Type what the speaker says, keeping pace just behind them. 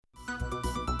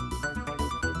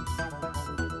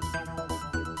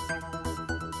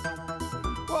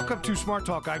Welcome to Smart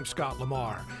Talk. I'm Scott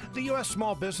Lamar. The U.S.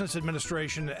 Small Business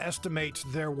Administration estimates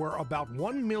there were about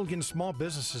 1 million small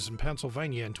businesses in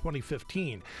Pennsylvania in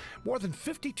 2015. More than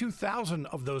 52,000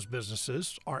 of those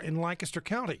businesses are in Lancaster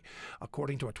County.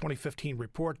 According to a 2015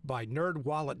 report by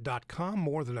NerdWallet.com,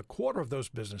 more than a quarter of those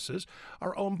businesses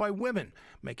are owned by women,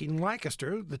 making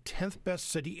Lancaster the 10th best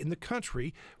city in the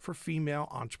country for female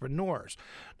entrepreneurs.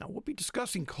 Now, we'll be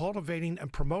discussing cultivating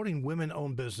and promoting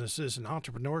women-owned businesses and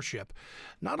entrepreneurship,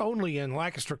 not only in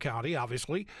Lancaster County,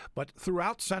 obviously, but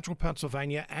throughout central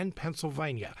Pennsylvania and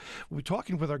Pennsylvania. We'll be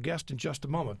talking with our guest in just a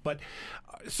moment, but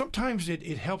sometimes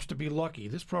it helps to be lucky.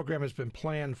 This program has been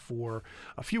planned for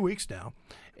a few weeks now,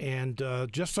 and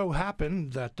just so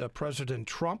happened that President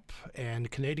Trump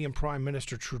and Canadian Prime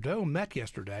Minister Trudeau met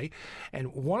yesterday,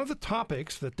 and one of the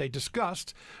topics that they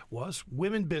discussed was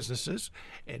women businesses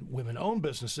and women-owned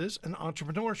businesses and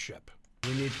entrepreneurship.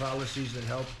 We need policies that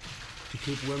help to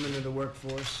keep women in the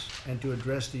workforce and to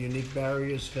address the unique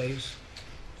barriers faced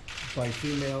by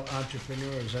female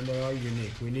entrepreneurs, and they are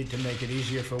unique. We need to make it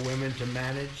easier for women to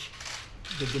manage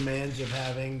the demands of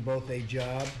having both a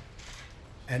job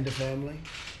and a family.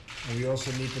 And we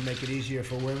also need to make it easier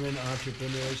for women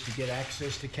entrepreneurs to get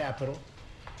access to capital.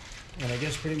 And I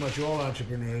guess pretty much all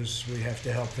entrepreneurs, we have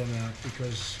to help them out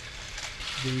because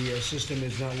the system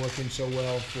is not working so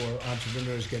well for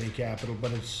entrepreneurs getting capital,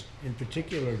 but it's in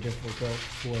particular difficult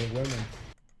for women.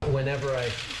 Whenever I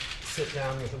sit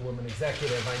down with a woman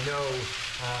executive, I know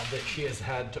that she has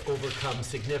had to overcome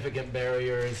significant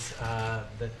barriers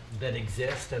that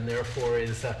exist, and therefore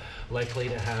is likely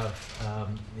to have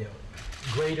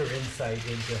greater insight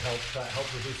into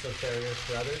help reduce those barriers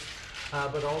for others,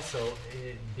 but also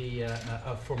be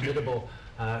a formidable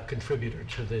contributor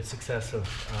to the success of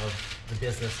the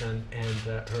business and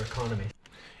her economy.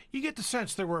 You get the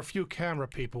sense there were a few camera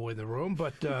people in the room,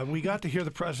 but we got to hear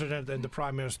the President and the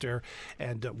Prime Minister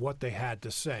and what they had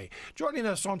to say. Joining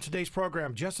us on today's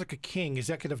program, Jessica King,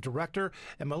 Executive Director,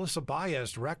 and Melisa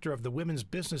Baez, Director of the Women's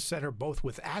Business Center, both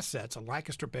with Assets, a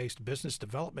Lancaster-based business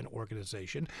development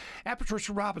organization, and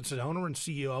Patricia Robinson, owner and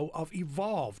CEO of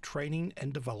Evolve Training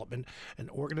and Development, an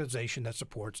organization that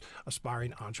supports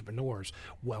aspiring entrepreneurs.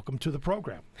 Welcome to the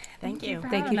program. Thank you.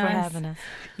 Thank you for having us.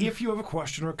 If you have a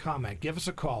question or a comment, give us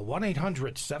a call.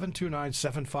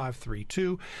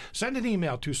 1-800-729-7532. Send an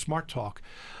email to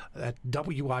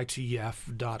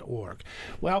smarttalk@witf.org.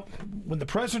 Well, when the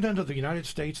President of the United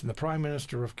States and the Prime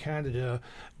Minister of Canada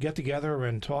get together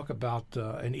and talk about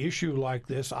an issue like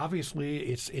this, obviously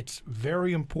it's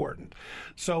very important.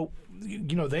 So,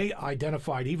 they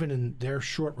identified, even in their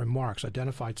short remarks,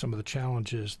 identified some of the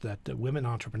challenges that women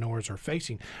entrepreneurs are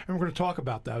facing. And we're going to talk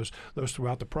about those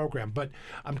throughout the program. But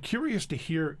I'm curious to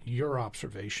hear your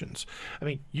observations. I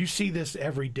mean, you see this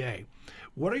every day.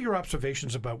 What are your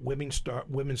observations about women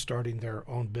starting their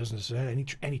own business?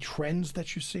 Any trends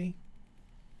that you see?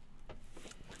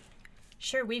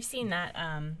 Sure, we've seen that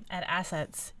at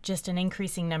Assets, just an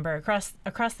increasing number across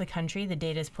the country. The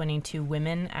data is pointing to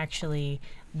women actually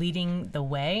leading the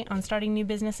way on starting new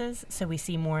businesses. So we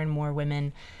see more and more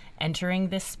women entering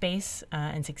this space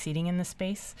and succeeding in this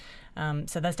space.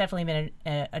 So that's definitely been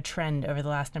a trend over the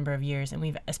last number of years. And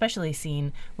we've especially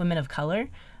seen women of color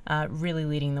really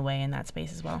leading the way in that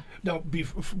space as well. Now,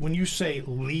 when you say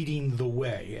leading the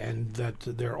way and that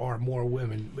there are more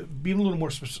women, be a little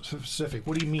more specific.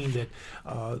 What do you mean that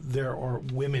there are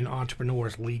women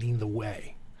entrepreneurs leading the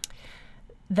way?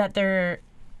 That they're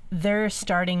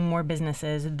starting more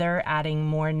businesses. They're adding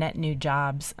more net new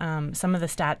jobs. Some of the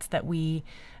stats that we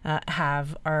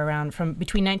have are around from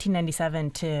between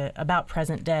 1997 to about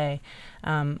present day.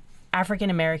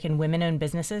 African-American women-owned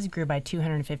businesses grew by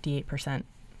 258%.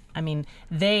 I mean,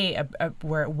 they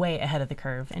were way ahead of the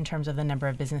curve in terms of the number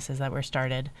of businesses that were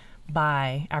started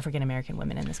by African-American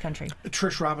women in this country.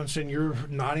 Trish Robinson, you're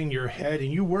nodding your head,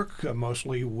 and you work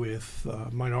mostly with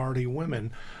minority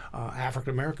women,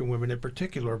 African-American women in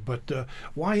particular. But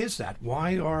why is that?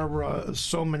 Why are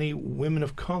so many women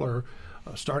of color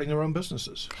starting their own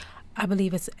businesses? I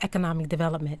believe it's economic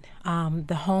development.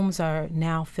 The homes are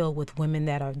now filled with women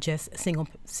that are just single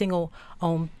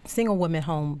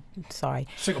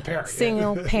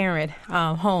parent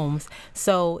homes.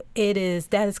 So that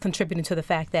is contributing to the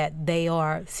fact that they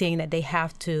are seeing that they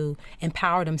have to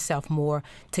empower themselves more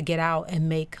to get out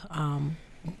and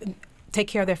take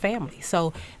care of their family.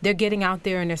 So they're getting out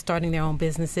there and they're starting their own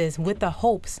businesses with the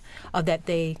hopes of that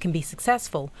they can be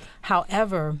successful.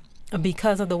 However,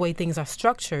 because of the way things are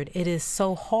structured, it is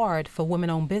so hard for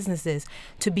women-owned businesses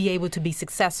to be able to be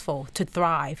successful, to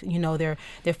thrive.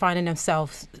 They're finding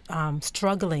themselves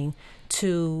struggling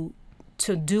to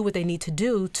to do what they need to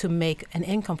do to make an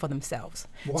income for themselves.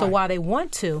 Why? So while they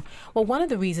want to, well, one of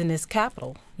the reasons is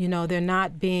capital.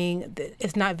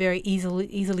 It's not very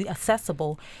easily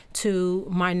accessible to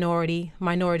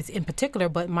minorities in particular,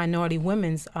 but minority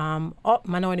women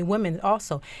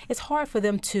also. It's hard for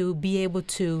them to be able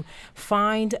to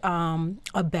find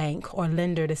a bank or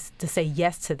lender to say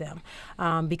yes to them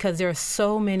because there are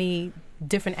so many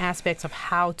different aspects of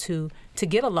how to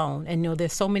get a loan. And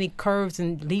there's so many curves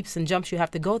and leaps and jumps you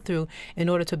have to go through in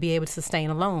order to be able to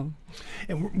sustain a loan.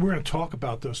 And we're going to talk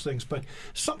about those things, but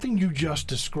something you just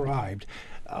described,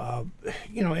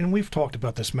 and we've talked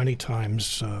about this many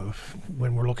times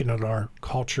when we're looking at our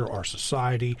culture, our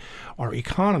society, our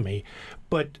economy,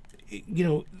 but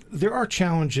there are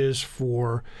challenges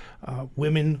for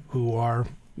women who are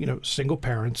single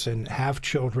parents and have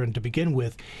children to begin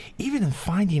with, even in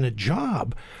finding a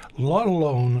job, let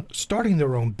alone starting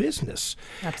their own business.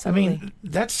 Absolutely. I mean,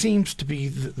 that seems to be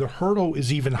the hurdle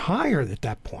is even higher at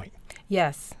that point.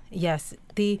 Yes.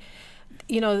 The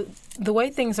way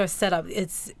things are set up,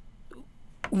 it's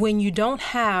when you don't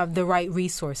have the right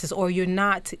resources or you're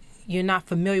not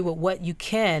familiar with what you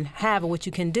can have or what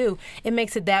you can do, it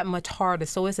makes it that much harder.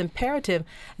 So it's imperative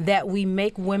that we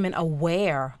make women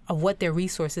aware of what their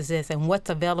resources is and what's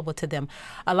available to them.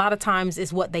 A lot of times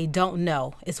it's what they don't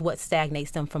know is what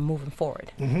stagnates them from moving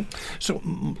forward. Mm-hmm. So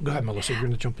go ahead, Melisa, you're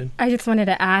going to jump in. I just wanted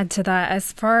to add to that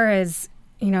as far as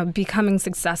becoming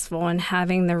successful and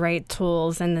having the right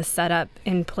tools and the setup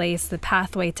in place, the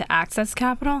pathway to access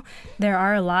capital, there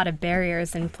are a lot of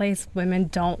barriers in place. Women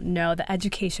don't know the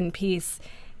education piece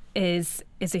is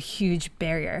a huge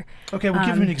barrier. Okay, well,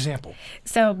 give me an example.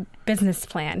 So, business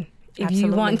plan. If Absolutely.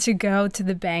 you want to go to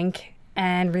the bank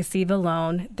and receive a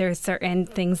loan, there's certain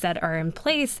things that are in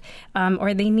place,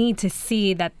 or they need to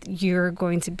see that you're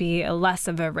going to be less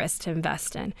of a risk to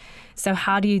invest in. So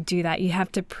how do you do that? You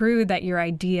have to prove that your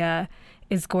idea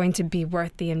is going to be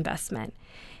worth the investment.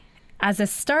 As a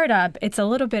startup, it's a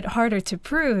little bit harder to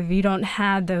prove if you don't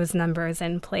have those numbers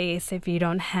in place, if you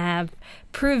don't have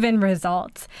proven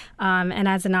results. And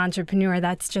as an entrepreneur,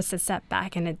 that's just a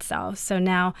setback in itself. So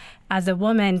now, as a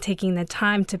woman, taking the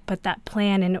time to put that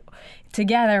plan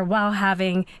together while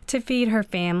having to feed her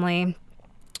family,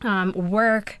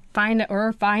 work, find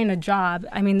a job.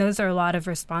 I mean, those are a lot of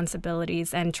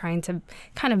responsibilities and trying to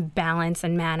kind of balance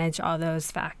and manage all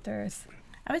those factors.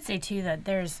 I would say, too, that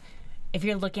if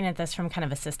you're looking at this from kind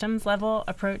of a systems level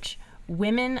approach,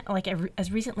 women, like as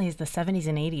recently as the 70s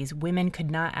and 80s, women could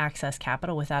not access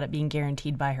capital without it being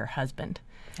guaranteed by her husband.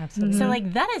 Absolutely. So,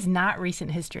 that is not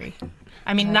recent history.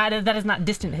 I mean, that is not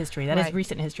distant history. That is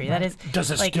recent history. That is.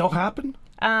 Does it still happen?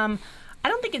 I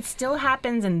don't think it still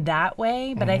happens in that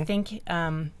way, but I think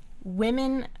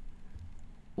women,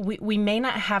 we may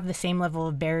not have the same level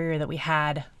of barrier that we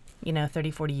had,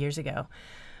 30, 40 years ago.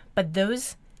 But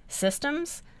those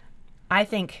systems, I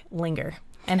think, linger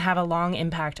and have a long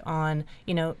impact on,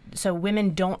 so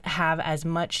women don't have as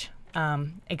much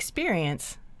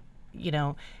experience,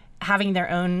 having their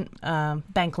own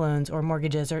bank loans or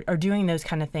mortgages or doing those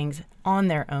kind of things on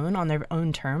their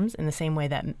own terms in the same way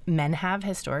that men have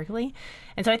historically.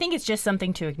 And so I think it's just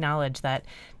something to acknowledge that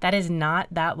is not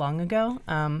that long ago,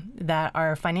 that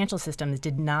our financial systems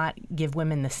did not give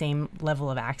women the same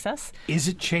level of access. Is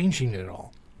it changing at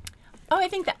all? Oh, I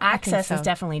think the access so. is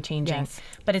definitely changing, Yes.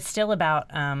 but it's still about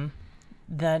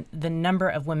the number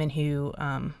of women who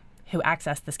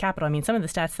access this capital. I mean, some of the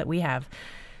stats that we have.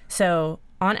 So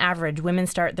on average, women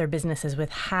start their businesses with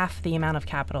half the amount of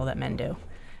capital that men do.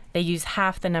 They use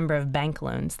half the number of bank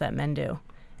loans that men do,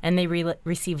 and they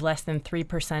receive less than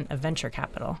 3% of venture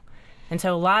capital. And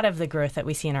so a lot of the growth that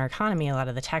we see in our economy, a lot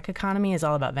of the tech economy is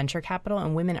all about venture capital,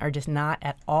 and women are just not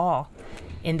at all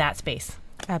in that space.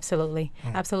 Absolutely.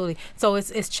 So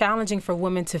it's challenging for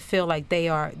women to feel like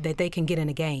that they can get in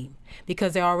a game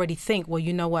because they already think, well,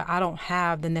 you know what, I don't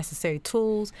have the necessary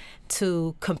tools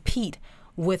to compete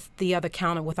with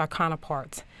our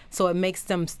counterparts. So it makes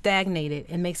them stagnated.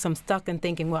 It makes them stuck in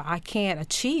thinking, well, I can't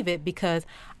achieve it because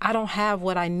I don't have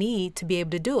what I need to be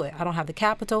able to do it. I don't have the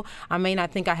capital. I may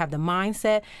not think I have the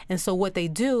mindset. And so what they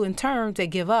do in turn, they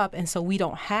give up. And so we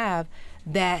don't have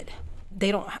that.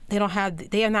 They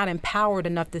are not empowered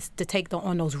enough to take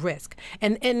on those risks.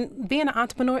 And being an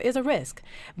entrepreneur is a risk,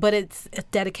 but it's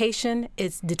dedication,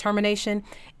 it's determination,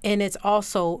 and it's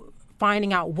also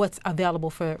finding out what's available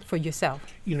for yourself.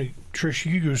 Trish,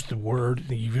 you used the word,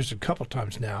 you've used it a couple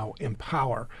times now,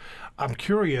 empower. I'm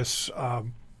curious,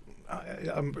 I'm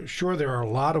sure there are a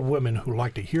lot of women who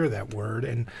like to hear that word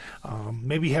and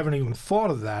maybe haven't even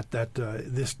thought of that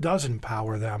this does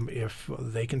empower them if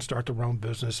they can start their own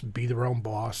business, be their own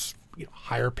boss,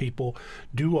 hire people,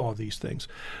 do all these things.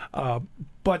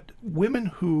 But women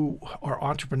who are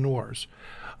entrepreneurs,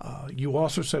 you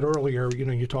also said earlier,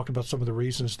 you talked about some of the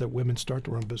reasons that women start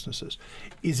their own businesses.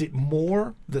 Is it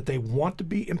more that they want to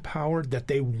be empowered, that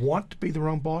they want to be their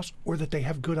own boss, or that they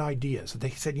have good ideas? That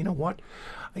they said, you know what,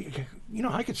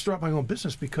 I could start my own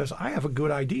business because I have a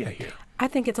good idea here. I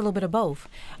think it's a little bit of both.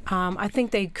 I think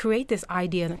they create this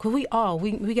idea because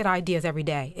we get ideas every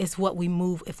day. It's what we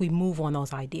move if we move on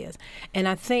those ideas. And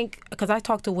I think because I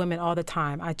talk to women all the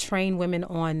time, I train women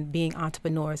on being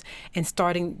entrepreneurs and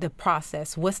starting the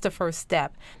process. What's the first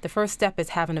step? The first step is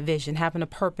having a vision, having a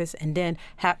purpose, and then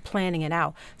planning it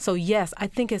out. So yes, I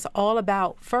think it's all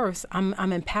about first. I'm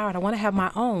empowered. I want to have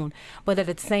my own, but at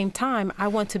the same time, I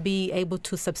want to be able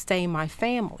to sustain my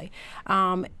family.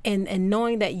 And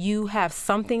knowing that you have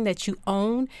something that you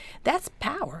own, that's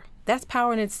power. That's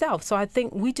power in itself. So I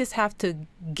think we just have to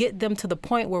get them to the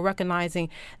point where recognizing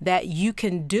that you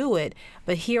can do it,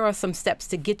 but here are some steps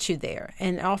to get you there.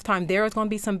 And oftentimes there's going to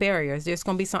be some barriers. There's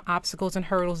going to be some obstacles and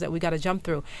hurdles that we got to jump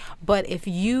through. But if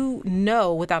you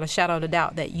know without a shadow of a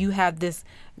doubt that you have this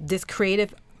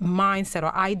creative mindset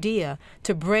or idea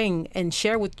to bring and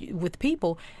share with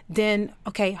people, then,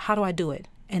 okay, how do I do it?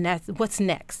 And that's what's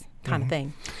next. Kind of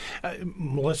thing.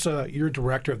 Melisa, you're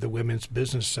director of the Women's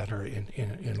Business Center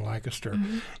in Lancaster.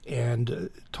 And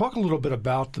talk a little bit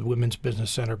about the Women's Business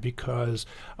Center, because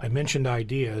I mentioned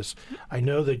ideas. I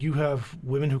know that you have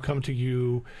women who come to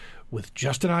you with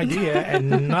just an idea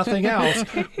and nothing else,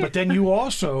 but then you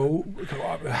also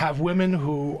have women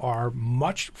who are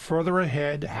much further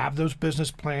ahead, have those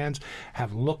business plans,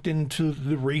 have looked into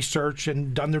the research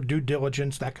and done their due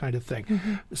diligence, that kind of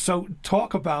thing. So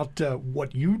talk about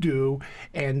what you do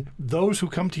and those who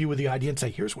come to you with the idea and say,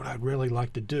 here's what I'd really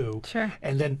like to do. Sure.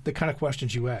 And then the kind of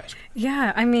questions you ask.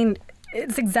 Yeah, I mean,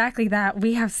 it's exactly that.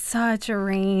 We have such a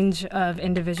range of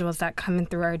individuals that come in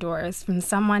through our doors, from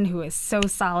someone who is so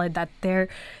solid that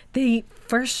they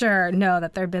for sure know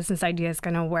that their business idea is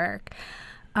going to work.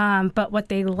 But what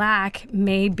they lack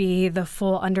may be the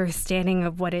full understanding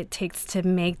of what it takes to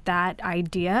make that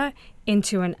idea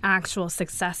into an actual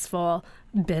successful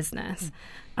business.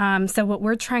 So what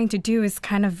we're trying to do is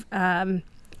kind of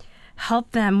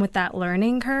help them with that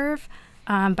learning curve.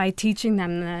 By teaching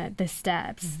them the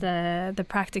steps, the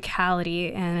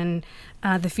practicality, and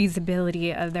the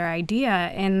feasibility of their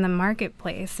idea in the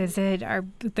marketplace. Are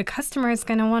the customers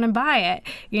going to want to buy it,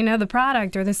 the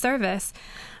product or the service?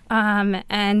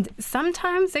 And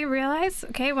sometimes they realize,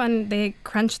 when they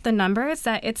crunch the numbers,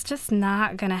 that it's just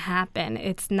not going to happen.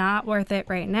 It's not worth it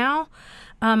right now.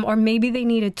 Or maybe they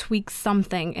need to tweak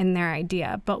something in their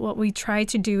idea. But what we try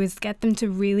to do is get them to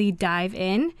really dive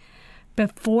in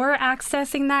before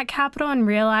accessing that capital and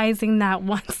realizing that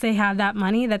once they have that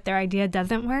money, that their idea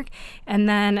doesn't work, and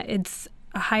then it's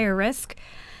a higher risk.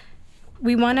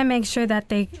 We want to make sure that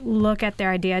they look at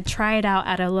their idea, try it out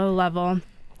at a low level,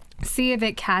 see if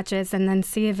it catches, and then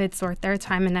see if it's worth their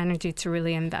time and energy to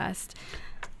really invest.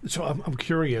 So I'm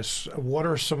curious, what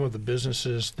are some of the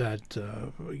businesses that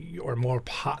are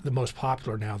the most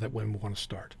popular now that women want to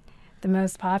start? The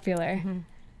most popular?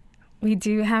 We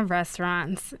do have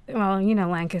restaurants. Well,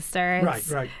 Lancaster.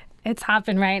 Right. It's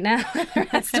hopping right now.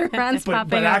 Restaurants popping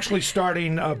but up. Actually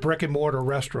starting a brick and mortar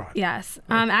restaurant. Yes.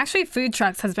 Actually, food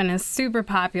trucks has been a super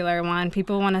popular one.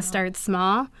 People want to start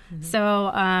small,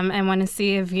 so and want to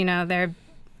see if their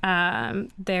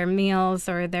meals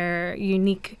or their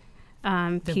unique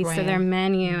piece of their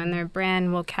menu and their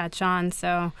brand will catch on.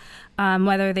 So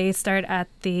whether they start at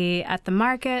the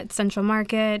market, Central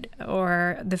Market,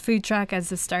 or the food truck as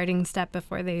the starting step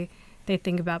before they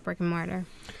think about brick and mortar.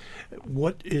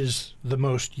 What is the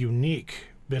most unique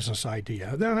business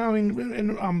idea? I mean,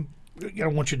 and I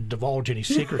don't want you to divulge any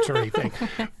secrets or anything,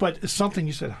 but something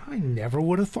you said, I never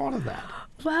would have thought of that.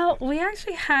 Well, we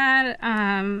actually had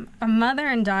a mother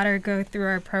and daughter go through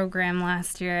our program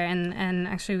last year and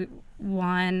actually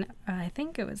won, I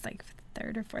think it was like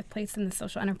 3rd or 4th place in the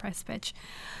social enterprise pitch.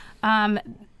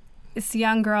 This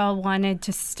young girl wanted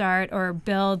to start or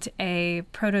build a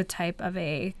prototype of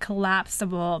a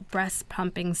collapsible breast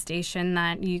pumping station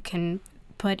that you can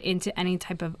put into any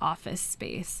type of office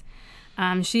space.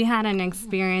 She had an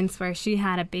experience where she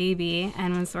had a baby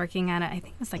and was working at I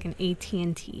think it was like an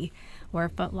AT&T or a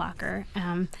Foot Locker.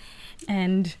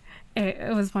 And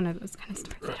it was one of those kind of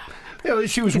stories.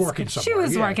 She was working somewhere. She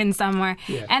was working somewhere.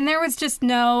 Yeah. And there was just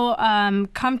no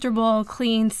comfortable,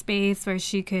 clean space where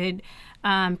she could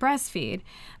breastfeed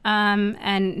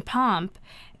and pump.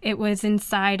 It was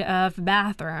inside of a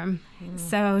bathroom.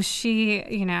 So she,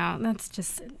 that's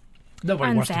just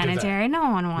Nobody wants to do that. unsanitary. No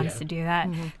one wants to do that.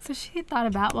 So she thought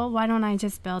about, well, why don't I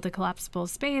just build a collapsible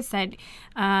space that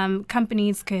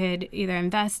companies could either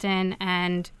invest in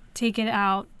and take it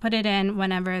out, put it in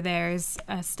whenever there's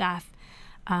a staff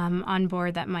on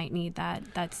board that might need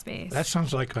that space. That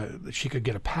sounds like she could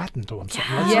get a patent on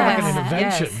something. That's Yes, like an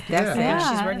invention. yes, that's it.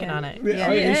 Yeah, she's working on it.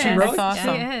 Yeah. Is she really? That's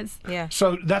awesome. She is. Yeah.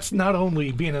 So that's not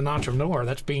only being an entrepreneur,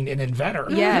 that's being an inventor.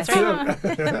 Yes.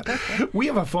 We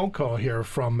have a phone call here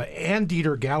from Ann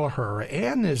Dieter Gallagher.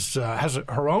 Ann has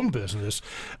her own business.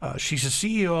 She's the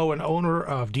CEO and owner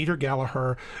of Dieter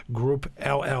Gallagher Group,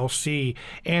 LLC.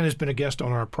 Ann has been a guest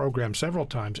on our program several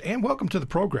times. Ann, welcome to the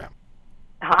program.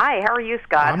 Hi, how are you,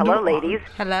 Scott? Hello, ladies.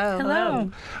 Hello.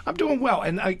 Hello. I'm doing well,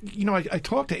 and I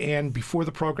talked to Ann before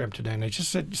the program today, and I just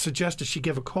suggested she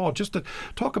give a call just to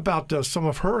talk about some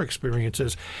of her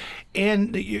experiences.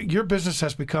 And your business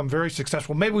has become very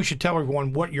successful. Maybe we should tell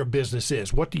everyone what your business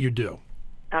is. What do you do?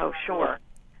 Oh, sure.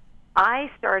 I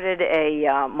started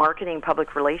a marketing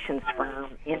public relations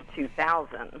firm in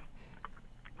 2000,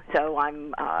 so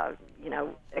I'm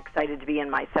excited to be in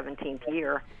my 17th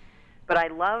year. But I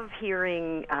love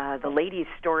hearing the ladies'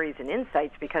 stories and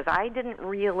insights because I didn't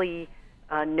really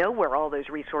know where all those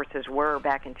resources were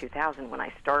back in 2000 when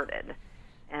I started.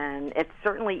 And it's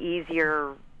certainly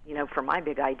easier, for my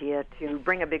big idea to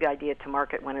bring a big idea to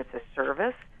market when it's a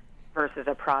service versus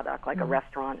a product, like a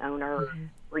restaurant owner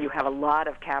where you have a lot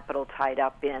of capital tied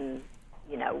up in,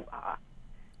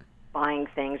 buying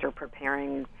things or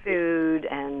preparing food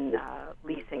and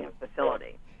leasing a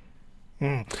facility.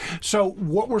 So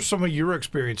what were some of your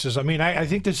experiences? I mean, I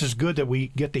think this is good that we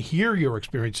get to hear your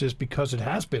experiences because it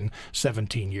has been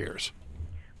 17 years.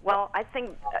 Well, I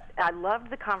think I loved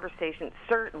the conversation.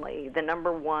 Certainly, the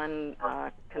number one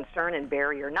concern and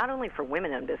barrier, not only for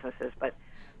women-owned businesses, but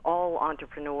all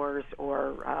entrepreneurs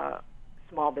or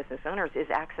small business owners, is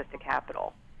access to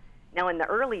capital. Now, in the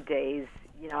early days,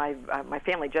 my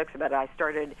family jokes about it. I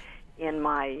started in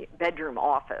my bedroom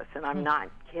office, and I'm not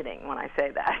kidding when I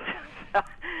say that.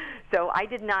 So I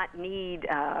did not need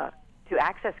to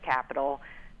access capital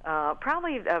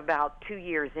probably about 2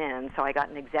 years in, so I got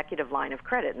an executive line of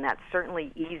credit, and that's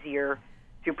certainly easier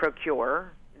to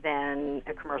procure than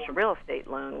a commercial real estate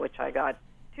loan, which I got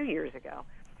 2 years ago.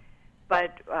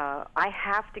 But I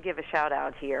have to give a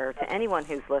shout-out here to anyone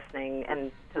who's listening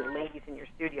and to the ladies in your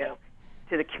studio,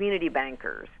 to the community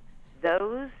bankers.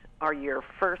 Those are your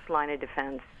first line of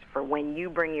defense for when you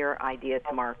bring your idea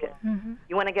to market.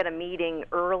 You want to get a meeting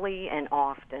early and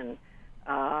often.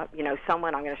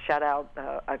 Someone, I'm going to shout out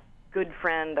a good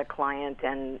friend, a client,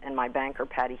 and my banker,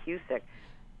 Patty Husick.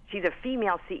 She's a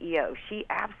female CEO. She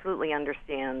absolutely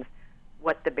understands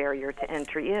what the barrier to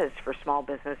entry is for small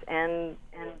business and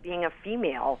being a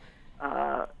female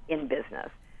in business.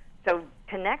 So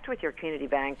connect with your community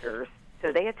bankers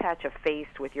so they attach a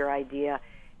face with your idea,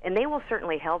 and they will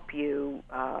certainly help you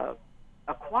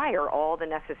acquire all the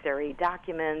necessary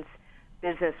documents,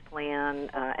 business plan,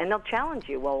 and they'll challenge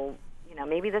you. Well,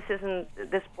 maybe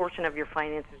this portion of your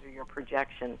finances or your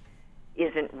projection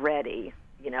isn't ready,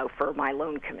 for my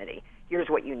loan committee. Here's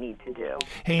what you need to do.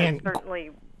 Hey, and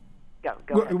certainly, go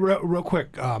ahead. Real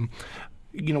quick,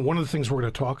 one of the things we're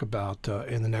going to talk about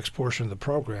in the next portion of the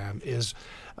program is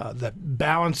that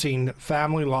balancing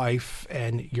family life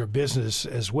and your business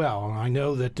as well. And I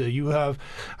know that you have,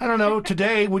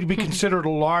 today would be considered a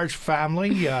large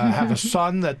family, have a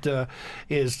son that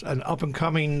is an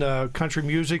up-and-coming country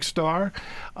music star.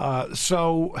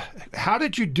 So how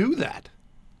did you do that?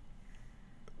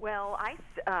 Well,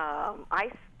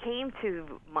 I came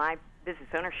to my business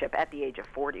ownership at the age of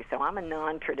 40, so I'm a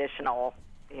non-traditional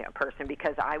person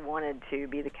because I wanted to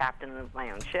be the captain of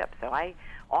my own ship. So I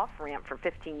off-ramped for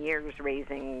 15 years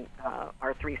raising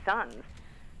our three sons.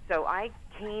 So I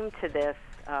came to this,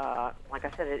 like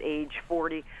I said, at age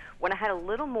 40, when I had a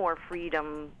little more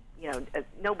freedom.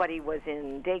 Nobody was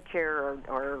in daycare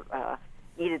or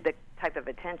needed the type of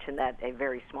attention that a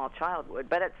very small child would.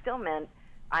 But it still meant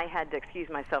I had to excuse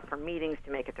myself from meetings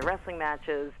to make it to wrestling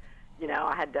matches.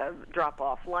 I had to drop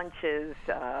off lunches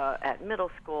at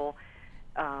middle school.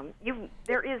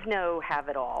 There is no have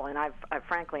it all, and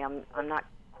frankly, I'm not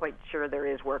quite sure there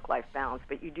is work-life balance.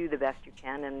 But you do the best you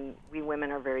can, and we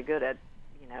women are very good at,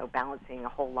 balancing a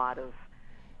whole lot of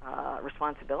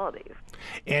responsibilities.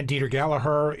 And Dieter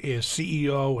Gallagher is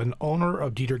CEO and owner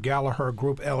of Dieter Gallagher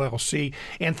Group, LLC.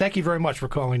 And thank you very much for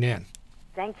calling in.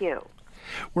 Thank you.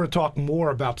 We're going to talk more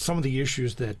about some of the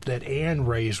issues that Ann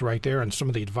raised right there and some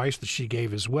of the advice that she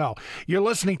gave as well. You're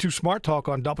listening to Smart Talk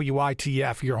on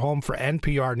WITF, your home for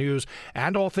NPR News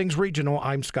and all things regional.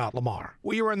 I'm Scott Lamar.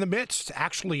 We are in the midst,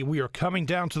 actually, we are coming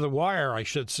down to the wire, I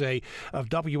should say, of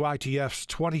WITF's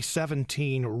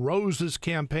 2017 Roses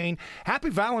campaign. Happy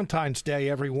Valentine's Day,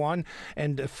 everyone.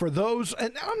 And for those,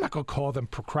 and I'm not going to call them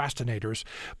procrastinators,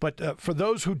 but for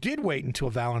those who did wait until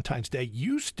Valentine's Day,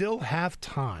 you still have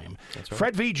time. That's right.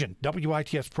 Fred Vigent,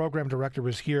 WITF's program director,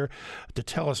 is here to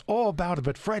tell us all about it.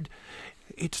 But Fred,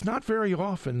 it's not very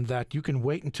often that you can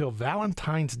wait until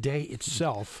Valentine's Day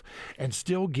itself and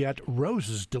still get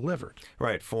roses delivered.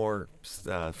 Right, for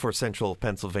Central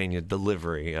Pennsylvania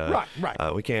delivery.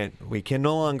 Right. We can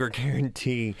no longer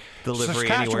guarantee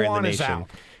delivery anywhere in the nation. Is out.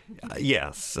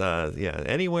 Yes,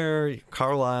 anywhere,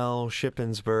 Carlisle,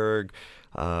 Shippensburg,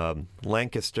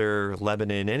 Lancaster,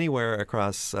 Lebanon, anywhere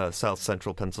across south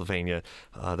central Pennsylvania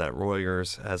that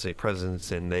Royers has a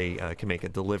presence in, they can make a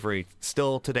delivery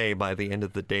still today by the end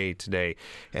of the day today.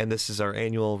 And this is our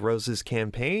annual Roses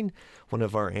campaign, one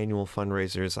of our annual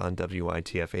fundraisers on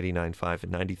WITF 89.5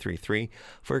 and 93.3.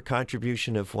 For a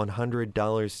contribution of $100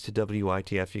 to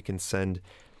WITF, you can send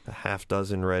a half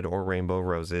dozen red or rainbow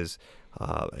roses.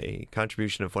 A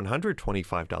contribution of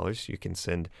 $125, you can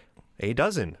send a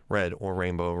dozen red or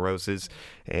rainbow roses.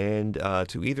 And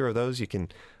to either of those, you can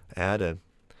add a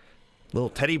little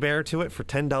teddy bear to it for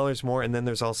 $10 more. And then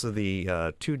there's also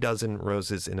the 2 dozen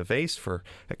roses in a vase for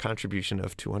a contribution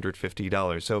of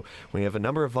 $250. So we have a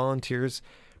number of volunteers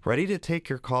ready to take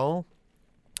your call.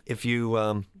 If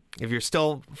you're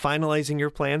still finalizing your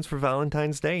plans for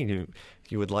Valentine's Day,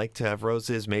 you would like to have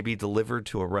roses maybe delivered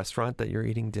to a restaurant that you're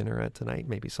eating dinner at tonight,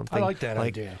 maybe something I like that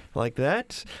idea. Like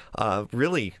that.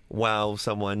 Really wow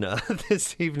someone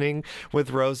this evening with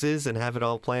roses and have it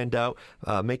all planned out.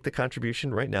 Make the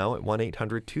contribution right now at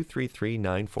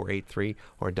 1-800-233-9483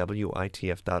 or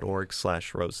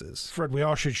WITF.org/roses. Fred, we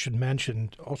also should mention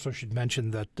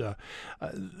that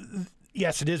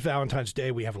yes, it is Valentine's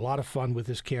Day. We have a lot of fun with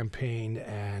this campaign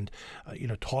and,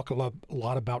 talk a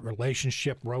lot about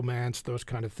relationship, romance, those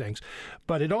kind of things.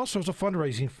 But it also is a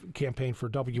fundraising campaign for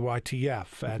WITF.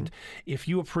 Mm-hmm. And if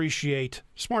you appreciate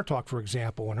Smart Talk, for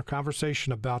example, and a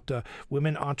conversation about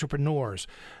women entrepreneurs,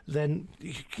 then,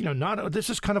 this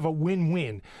is kind of a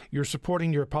win-win. You're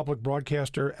supporting your public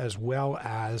broadcaster as well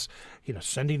as,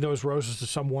 sending those roses to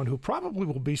someone who probably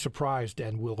will be surprised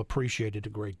and will appreciate it a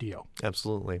great deal.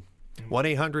 Absolutely.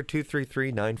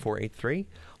 1-800-233-9483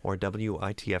 or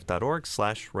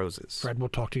WITF.org/roses. Fred, we'll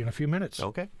talk to you in a few minutes.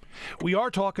 Okay. We are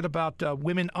talking about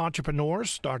women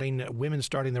entrepreneurs, women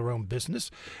starting their own business.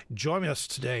 Joining us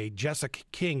today, Jessica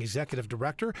King, Executive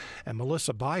Director, and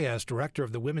Melisa Baez, Director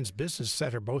of the Women's Business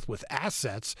Center, both with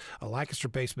Assets, a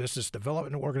Lancaster-based business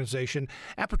development organization,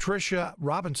 and Patricia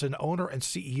Robinson, owner and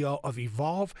CEO of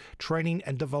Evolve Training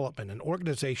and Development, an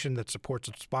organization that supports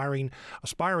aspiring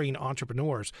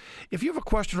entrepreneurs. If you have a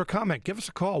question or comment, give us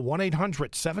a call,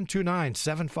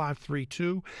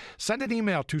 1-800-729-7532. Send an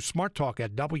email to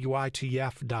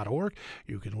smarttalk@WITF.org.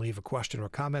 You can leave a question or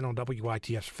comment on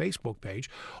WITF's Facebook page.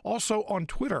 Also on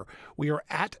Twitter, we are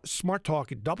at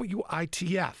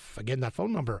SmartTalk@WITF. Again, that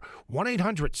phone number,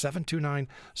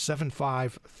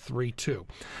 1-800-729-7532.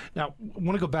 Now, I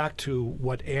want to go back to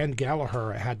what Ann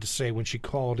Gallagher had to say when she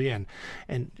called in.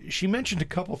 And she mentioned a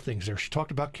couple things there. She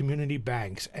talked about community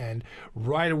banks and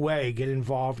right away get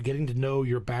involved, getting to know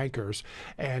your bankers.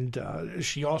 And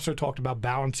she also talked about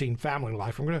balancing family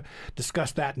life. I'm going to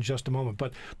discuss that in just a moment.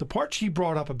 But the part she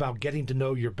brought up about getting to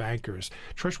know your bankers,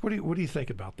 Trish, what do you think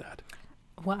about that?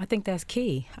 Well, I think that's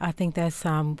key. I think that's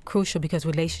crucial because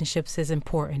relationships is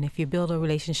important. If you build a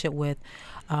relationship with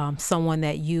someone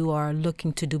that you are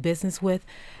looking to do business with,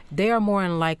 they are more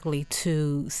unlikely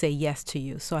to say yes to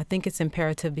you. So I think it's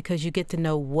imperative because you get to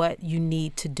know what you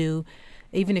need to do.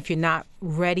 Even if you're not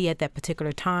ready at that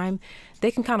particular time,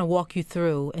 they can kind of walk you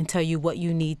through and tell you what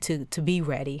you need to be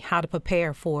ready, how to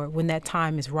prepare for it when that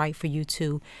time is right for you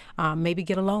to maybe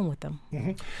get along with them.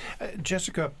 Mm-hmm.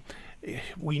 Jessica,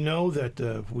 we know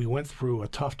that we went through a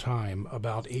tough time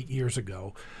about 8 years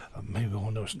ago, maybe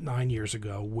almost 9 years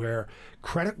ago, where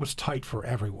credit was tight for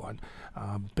everyone.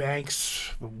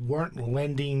 Banks weren't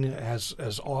lending as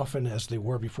often as they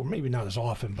were before. Maybe not as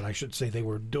often, but I should say they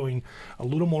were doing a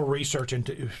little more research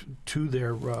into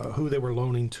their who they were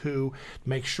loaning to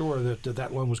make sure that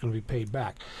that loan was going to be paid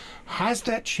back. Has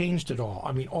that changed at all?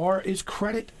 I mean, is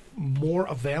credit more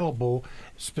available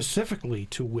specifically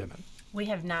to women? We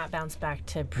have not bounced back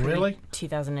to Really?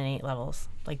 pre-2008 levels,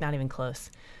 like not even close.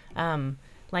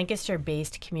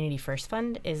 Lancaster-based Community First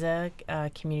Fund is a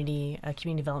community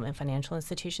development financial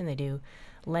institution. They do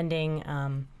lending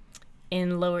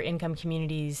in lower income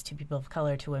communities to people of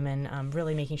color, to women,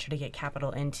 really making sure to get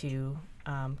capital into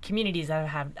communities that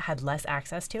have had less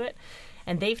access to it.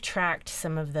 And they've tracked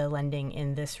some of the lending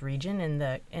in this region, in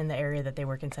the area that they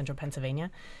work in, central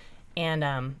Pennsylvania.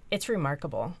 And it's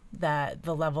remarkable that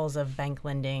the levels of bank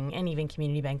lending and even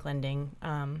community bank lending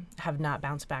have not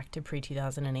bounced back to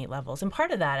pre-2008 levels. And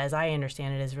part of that, as I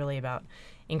understand it, is really about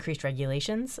increased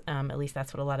regulations. At least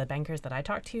that's what a lot of bankers that I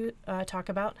talk to talk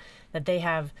about, that they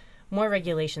have more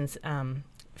regulations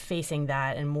facing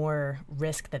that and more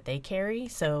risk that they carry,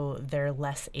 so they're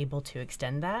less able to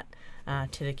extend that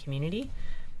to the community.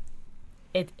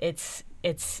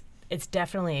 It's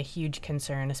definitely a huge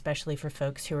concern, especially for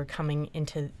folks who are coming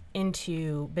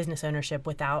into business ownership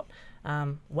without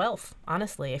wealth.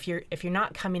 Honestly, if you're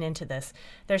not coming into this,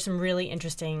 there's some really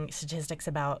interesting statistics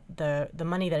about the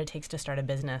money that it takes to start a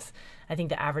business. I think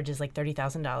the average is like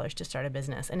 $30,000 to start a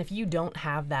business, and if you don't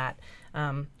have that,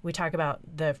 we talk about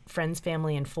the friends,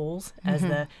 family, and fools as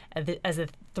the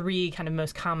three kind of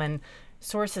most common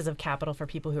sources of capital for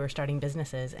people who are starting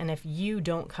businesses. And if you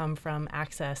don't come from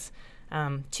access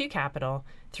to capital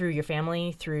through your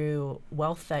family, through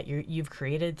wealth that you've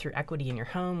created, through equity in your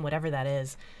home, whatever that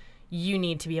is, you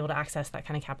need to be able to access that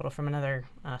kind of capital from another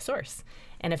source.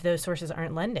 And if those sources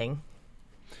aren't lending,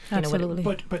 absolutely.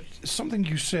 But something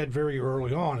you said very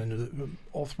early on, and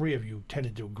all three of you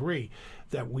tended to agree,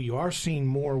 that we are seeing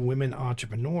more women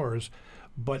entrepreneurs,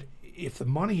 but if the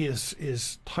money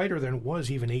is tighter than it was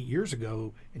even 8 years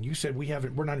ago, and you said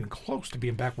we're not even close to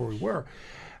being back where we were,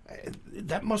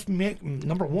 that must make,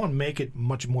 number one, make it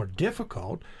much more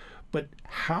difficult. But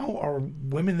how are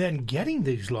women then getting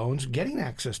these loans, getting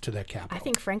access to that capital? I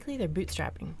think, frankly, they're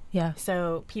bootstrapping. Yeah.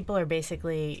 So people are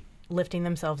basically lifting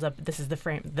themselves up. This is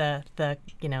the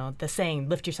saying,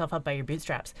 lift yourself up by your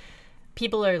bootstraps.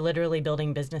 People are literally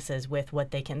building businesses with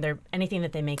what they can. Anything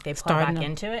that they make, they plow back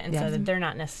into it. And so that they're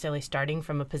not necessarily starting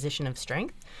from a position of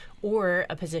strength or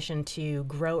a position to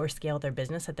grow or scale their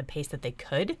business at the pace that they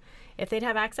could if they'd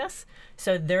have access.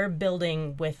 So they're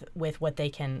building with what they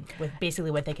can, with basically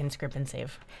what they can script and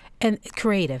save. And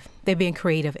creative. They're being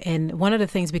creative. And one of the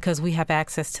things, because we have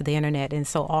access to the internet and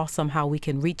so awesome how we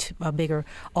can reach a bigger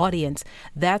audience,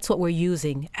 that's what we're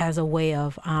using as a way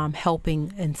of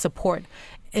helping and support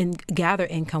and gather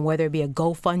income, whether it be a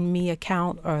GoFundMe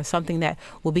account or something that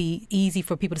will be easy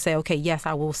for people to say, okay, yes,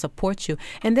 I will support you.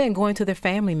 And then going to their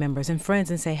family members and friends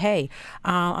and say, hey,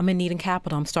 I'm in need of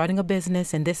capital. I'm starting a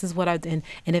business and this is what and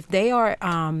if they are,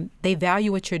 they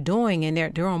value what you're doing and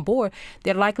they're on board,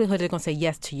 their likelihood they're going to say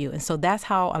yes to you. And so that's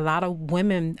how a lot of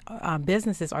women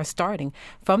businesses are starting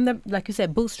from the, like you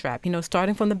said, bootstrap,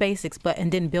 starting from the basics,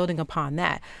 and then building upon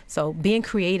that. So being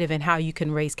creative in how you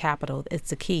can raise capital, it's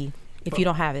the key. If you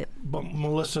don't have it. But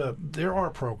Melisa, there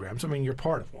are programs. I mean, you're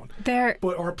part of one.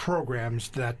 But are programs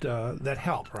that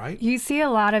help, right? You see a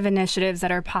lot of initiatives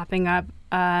that are popping up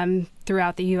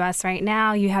throughout the U.S. right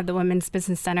now. You have the Women's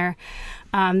Business Center.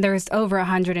 There's over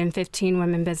 115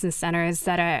 women business centers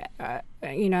that are,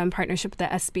 in partnership with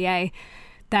the SBA,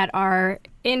 that are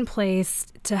in place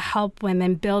to help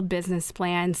women build business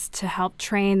plans, to help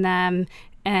train them,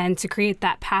 and to create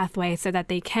that pathway so that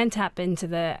they can tap into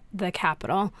the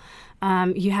capital.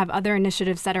 You have other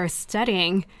initiatives that are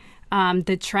studying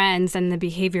the trends and the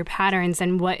behavior patterns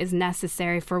and what is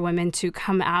necessary for women to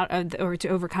come out of or to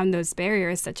overcome those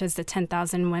barriers, such as the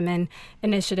 10,000 Women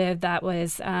Initiative that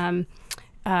was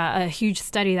a huge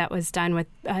study that was done with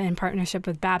in partnership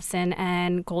with Babson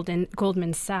and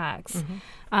Goldman Sachs.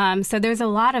 Mm-hmm. So there's a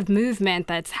lot of movement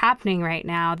that's happening right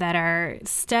now that are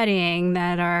studying,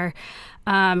 that are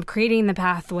creating the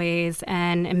pathways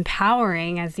and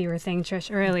empowering, as you were saying, Trish,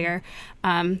 earlier,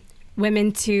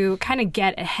 women to kind of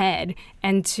get ahead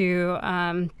and to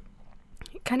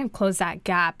kind of close that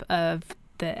gap of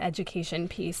the education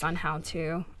piece on how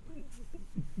to.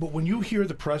 But when you hear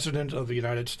the President of the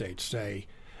United States say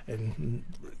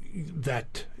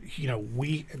that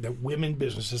women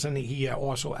businesses, and he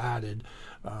also added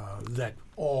that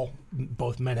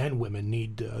both men and women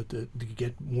need to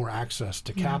get more access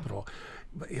to capital.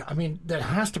 I mean, that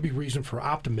has to be reason for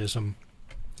optimism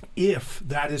if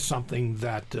that is something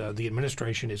that the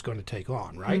administration is going to take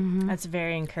on, right? Mm-hmm. That's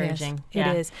very encouraging.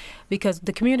 Yes, it is, because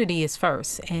the community is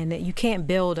first, and you can't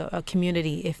build a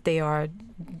community if they are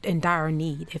in dire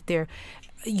need. If they're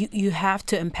you have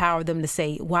to empower them to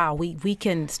say, wow, we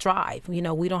can strive. We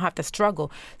don't have to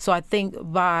struggle. So I think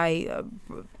by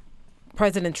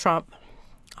President Trump,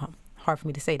 hard for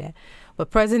me to say that, But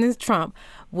President Trump,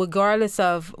 regardless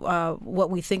of what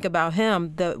we think about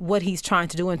him, what he's trying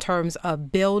to do in terms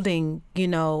of building,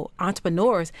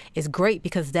 entrepreneurs is great,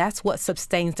 because that's what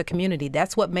sustains the community.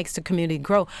 That's what makes the community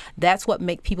grow. That's what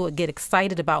makes people get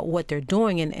excited about what they're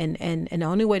doing. And the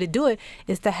only way to do it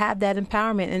is to have that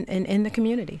empowerment in the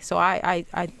community. So I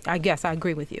guess I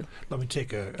agree with you. Let me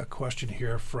take a question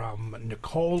here from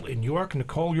Nicole in York.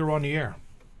 Nicole, you're on the air.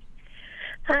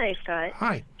 Hi, Scott.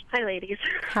 Hi. Hi, ladies.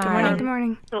 Hi. Good morning. Good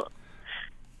morning. So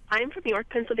I'm from York,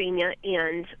 Pennsylvania,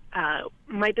 and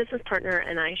my business partner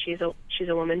and I, she's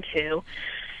a woman too,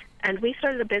 and we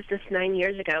started a business 9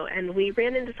 years ago, and we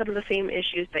ran into some of the same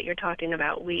issues that you're talking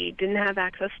about. We didn't have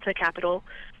access to capital,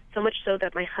 so much so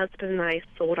that my husband and I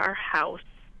sold our house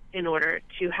in order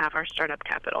to have our startup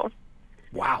capital.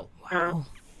 Wow.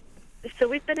 So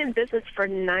we've been in business for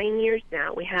 9 years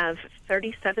now. We have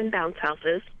 37 bounce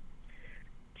houses,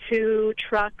 2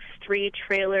 trucks, 3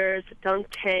 trailers, a dunk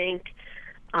tank,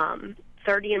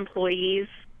 30 employees.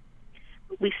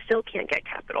 We still can't get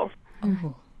capital.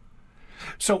 Oh.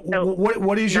 So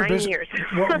what is your business?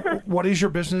 9 years. What is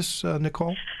your business,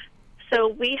 Nicole? So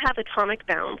we have Atomic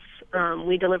Bounce.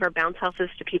 We deliver bounce houses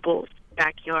to people's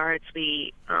backyards.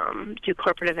 We do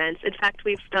corporate events. In fact,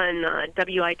 we've done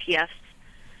WITF.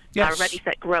 Yes. Ready,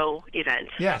 Set, Grow event.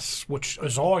 Yes, which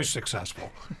is always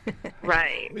successful.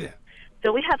 Right. Yeah.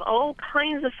 So we have all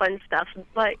kinds of fun stuff,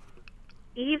 but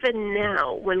even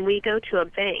now, when we go to a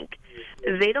bank,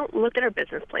 they don't look at our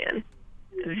business plan.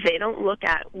 They don't look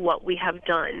at what we have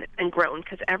done and grown,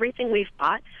 because everything we've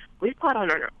bought on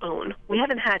our own. We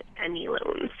haven't had any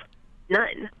loans.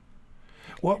 None.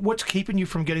 What's keeping you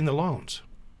from getting the loans?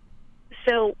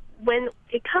 So when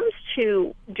it comes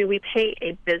to, do we pay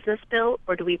a business bill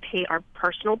or do we pay our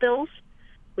personal bills,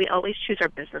 we always choose our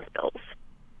business bills.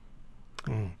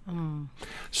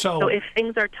 So if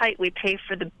things are tight, we pay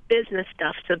for the business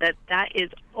stuff so that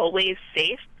is always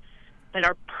safe. But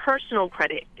our personal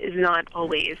credit is not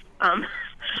always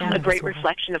a great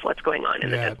reflection of what's going on in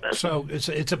the business. So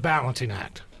it's a balancing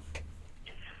act.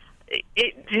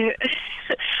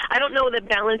 I don't know that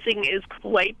balancing is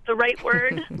quite the right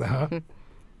word.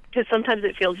 Because sometimes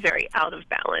it feels very out of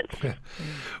balance. Yeah.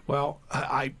 Well,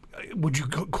 would you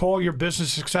call your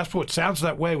business successful? It sounds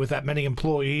that way with that many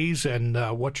employees and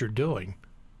what you're doing.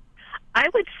 I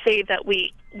would say that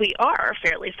we are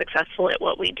fairly successful at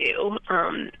what we do,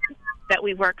 that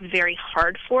we work very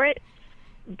hard for it,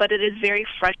 but it is very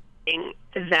frustrating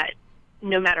that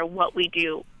no matter what we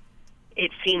do,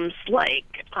 it seems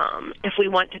like if we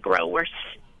want to grow,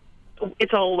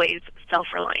 it's always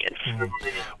self-reliant.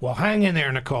 Well, hang in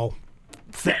there, Nicole.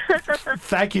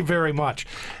 Thank you very much.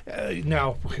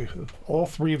 Now, all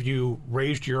 3 of you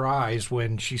raised your eyes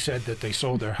when she said that they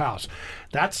sold their house.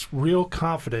 That's real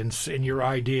confidence in your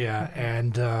idea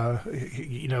and,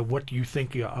 what you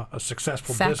think a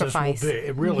successful business will be.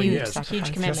 It really is.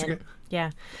 Huge commitment. Jessica?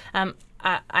 Yeah.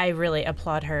 I really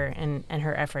applaud her and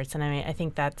her efforts. And I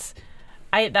think that's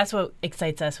what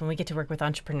excites us when we get to work with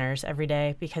entrepreneurs every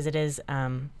day, because it is,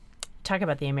 talk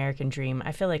about the American dream.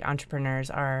 I feel like entrepreneurs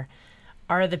are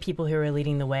the people who are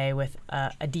leading the way with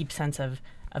a deep sense of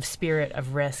spirit,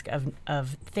 of risk,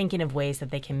 of thinking of ways that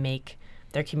they can make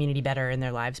their community better and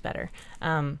their lives better.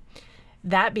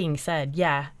 That being said,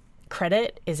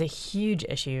 credit is a huge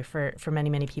issue for many,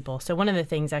 many people. So one of the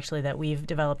things actually that we've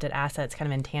developed at Assets kind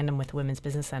of in tandem with the Women's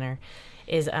Business Center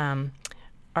is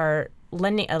our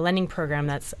lending program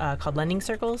that's called Lending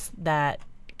Circles, that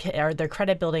are their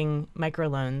credit building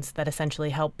microloans that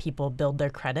essentially help people build their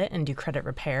credit and do credit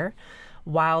repair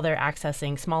while they're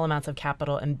accessing small amounts of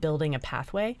capital and building a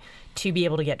pathway to be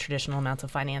able to get traditional amounts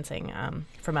of financing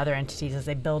from other entities as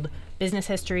they build business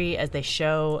history, as they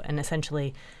show and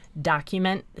essentially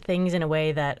document things in a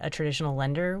way that a traditional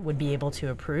lender would be able to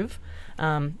approve,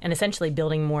 and essentially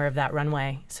building more of that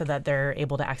runway so that they're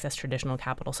able to access traditional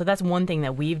capital. So that's one thing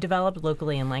that we've developed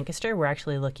locally in Lancaster. We're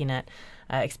actually looking at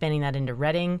expanding that into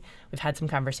Reading. We've had some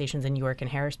conversations in York and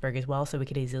Harrisburg as well, so we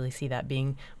could easily see that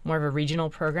being more of a regional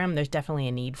program. There's definitely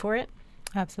a need for it.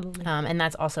 Absolutely. And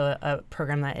that's also a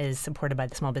program that is supported by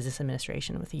the Small Business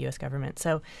Administration with the U.S. government.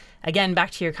 So again,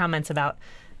 back to your comments about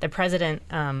the president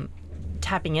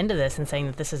tapping into this and saying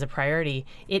that this is a priority,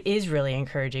 it is really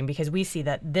encouraging because we see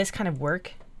that this kind of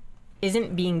work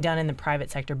isn't being done in the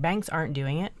private sector. Banks aren't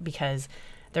doing it because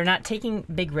they're not taking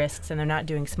big risks and they're not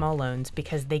doing small loans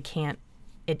because they can't.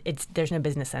 There's no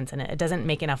business sense in it. It doesn't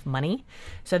make enough money.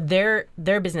 So their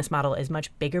business model is much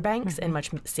bigger banks and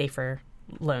much safer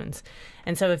loans.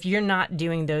 And so if you're not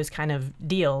doing those kind of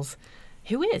deals,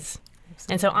 who is?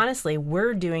 And so honestly,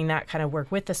 we're doing that kind of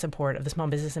work with the support of the Small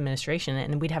Business Administration,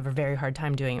 and we'd have a very hard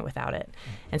time doing it without it.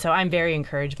 And so I'm very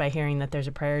encouraged by hearing that there's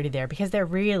a priority there, because there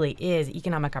really is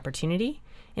economic opportunity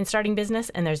in starting business,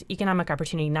 and there's economic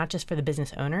opportunity not just for the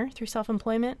business owner through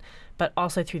self-employment, but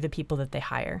also through the people that they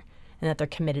hire and that they're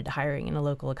committed to hiring in a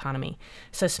local economy.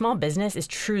 So small business is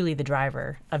truly the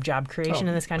driver of job creation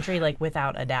in this country, like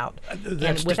without a doubt.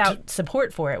 And without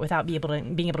support for it, without being able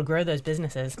to grow those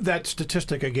businesses. That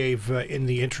statistic I gave in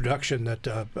the introduction that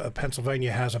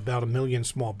Pennsylvania has about 1 million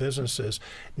small businesses,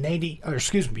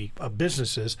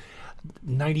 businesses,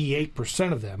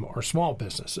 98% of them are small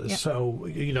businesses. Yep. So,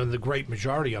 the great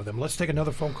majority of them. Let's take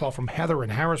another phone call from Heather in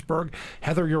Harrisburg.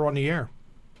 Heather, you're on the air.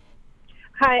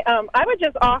 Hi, I would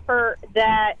just offer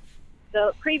that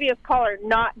the previous caller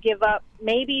not give up.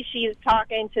 Maybe she's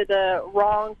talking to the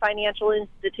wrong financial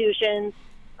institutions.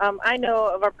 I know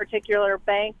of a particular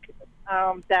bank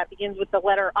that begins with the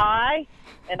letter I,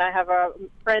 and I have a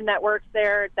friend that works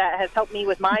there that has helped me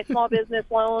with my small business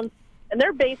loans. And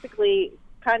they're basically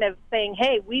kind of saying,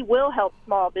 hey, we will help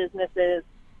small businesses,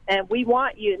 and we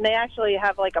want you. And they actually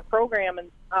have like a program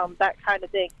and that kind of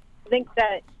thing. I think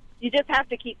that you just have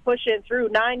to keep pushing through.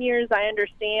 9 years, I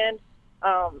understand.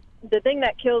 The thing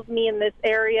that kills me in this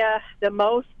area the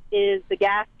most is the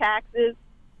gas taxes.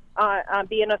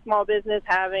 Being a small business,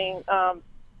 having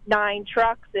 9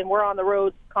 trucks, and we're on the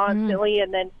roads constantly,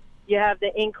 and then you have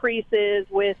the increases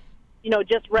with,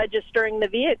 just registering the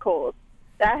vehicles.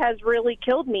 That has really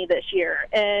killed me this year.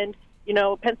 And,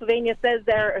 Pennsylvania says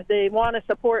they want to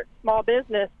support small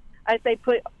business. I say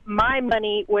put my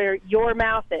money where your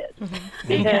mouth is,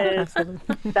 because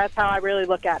that's how I really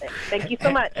look at it. Thank you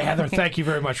so much. Heather, thank you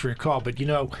very much for your call. But,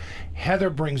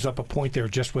 Heather brings up a point there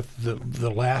just with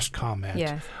the last comment.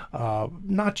 Yes.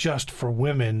 Not just for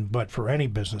women, but for any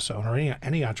business owner,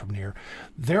 any entrepreneur.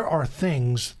 There are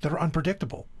things that are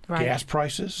unpredictable. Right. Gas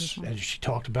prices, and she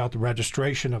talked about the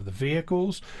registration of the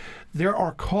vehicles. There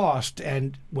are costs,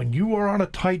 and when you are on a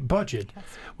tight budget,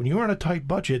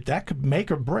 that could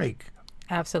make or break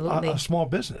absolutely a small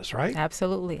business, right?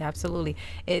 Absolutely.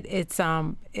 It's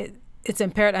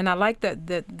imperative, and I like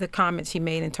the comment she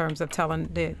made in terms of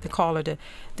telling the caller to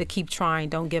keep trying,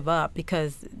 don't give up,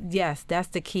 because yes, that's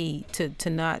the key to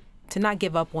not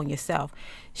give up on yourself.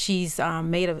 She's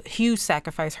made a huge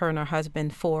sacrifice, her and her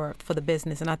husband, for the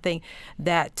business, and I think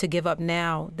that to give up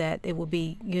now, that it will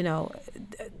be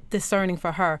discerning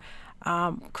for her.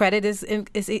 Credit is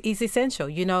essential.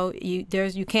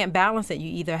 You can't balance it. You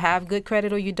either have good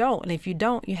credit or you don't, and if you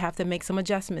don't, you have to make some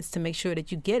adjustments to make sure that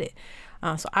you get it.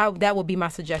 That would be my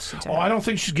suggestion to her. I don't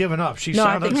think she's given up. She I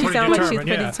sounded think she pretty sounded determined. Like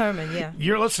she's pretty determined, yeah.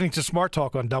 You're listening to Smart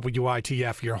Talk on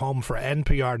WITF, your home for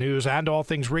NPR News and all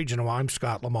things regional. I'm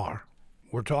Scott Lamar.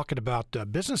 We're talking about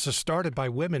businesses started by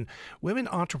women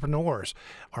entrepreneurs.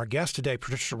 Our guest today,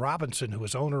 Patricia Robinson, who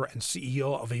is owner and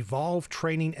CEO of Evolve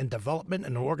Training and Development,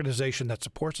 an organization that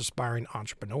supports aspiring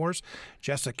entrepreneurs.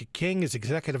 Jessica King is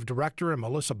executive director, and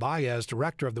Melisa Baez,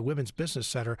 director of the Women's Business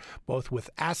Center, both with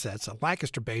Assets, a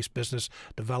Lancaster-based business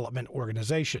development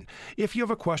organization. If you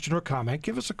have a question or comment,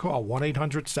 give us a call,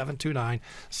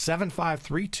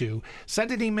 1-800-729-7532.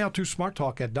 Send an email to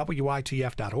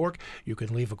smarttalk@witf.org. You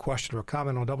can leave a question or comment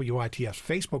on WITF's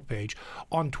Facebook page.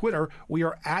 On Twitter, we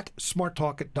are at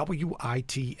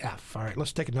SmartTalk@WITF. All right,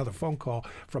 let's take another phone call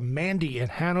from Mandy in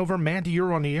Hanover. Mandy,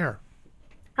 you're on the air.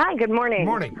 Hi, good morning. Good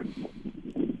morning.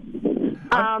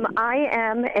 I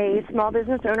am a small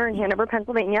business owner in Hanover,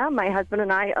 Pennsylvania. My husband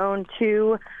and I own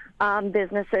 2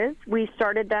 businesses. We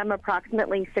started them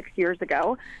approximately 6 years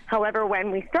ago. However, when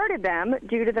we started them,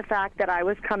 due to the fact that I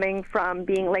was coming from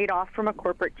being laid off from a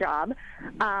corporate job,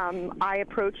 I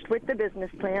approached with the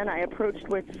business plan. I approached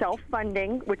with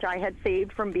self-funding, which I had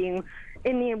saved from being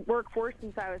in the workforce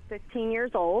since I was 15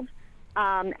 years old.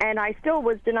 And I still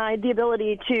was denied the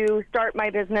ability to start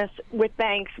my business with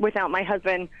banks without my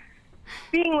husband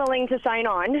being willing to sign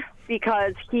on,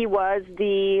 because he was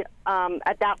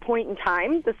at that point in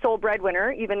time, the sole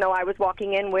breadwinner, even though I was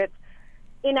walking in with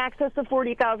in excess of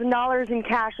 $40,000 in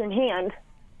cash in hand.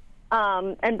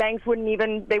 And banks would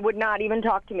not even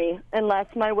talk to me unless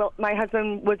my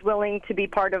husband was willing to be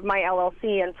part of my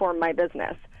LLC and form my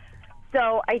business.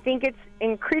 So I think it's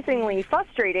increasingly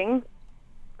frustrating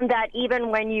that even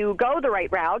when you go the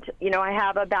right route, I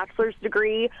have a bachelor's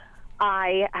degree,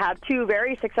 I have 2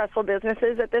 very successful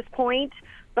businesses at this point,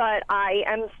 but I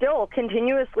am still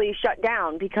continuously shut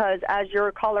down because, as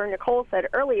your caller Nicole said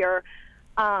earlier,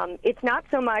 it's not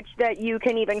so much that you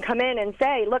can even come in and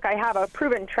say, look, I have a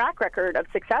proven track record of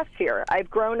success here. I've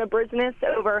grown a business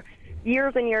over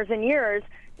years and years and years.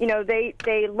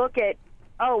 They look at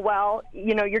oh, well,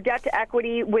 your debt to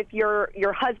equity with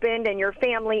your husband and your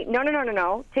family.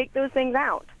 No. Take those things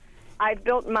out. I've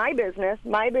built my business.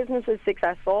 My business is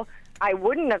successful. I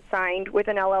wouldn't have signed with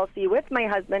an LLC with my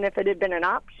husband if it had been an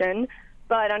option.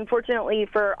 But unfortunately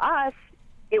for us,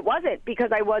 it wasn't,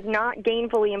 because I was not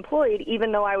gainfully employed,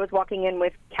 even though I was walking in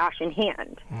with cash in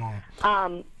hand.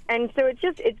 And so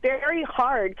it's very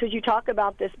hard, because you talk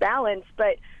about this balance,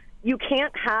 but you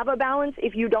can't have a balance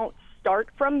if you don't start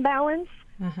from balance.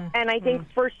 And I think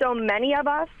for so many of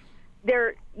us,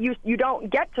 you don't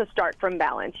get to start from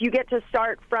balance. You get to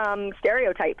start from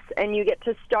stereotypes, and you get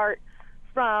to start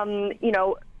from,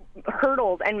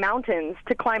 hurdles and mountains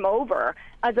to climb over,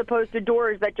 as opposed to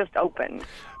doors that just open.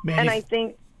 Mandy, and I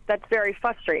think that's very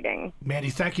frustrating. Mandy,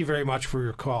 thank you very much for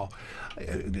your call.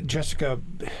 Jessica,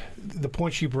 the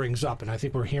point she brings up, and I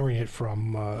think we're hearing it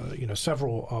from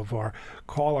several of our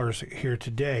callers here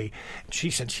today. She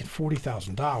said she had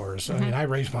 $40,000. I mean, I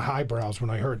raised my eyebrows when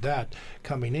I heard that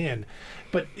coming in.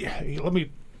 But let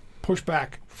me push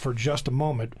back for just a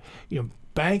moment.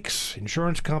 Banks,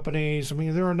 insurance companies,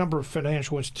 there are a number of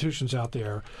financial institutions out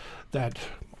there that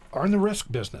are in the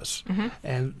risk business.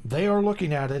 And they are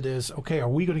looking at it as, okay, are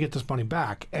we going to get this money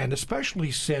back? And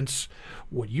especially since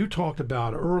what you talked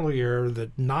about earlier,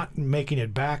 that not making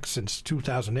it back since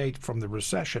 2008 from the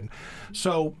recession.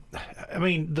 So,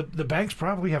 the banks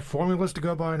probably have formulas to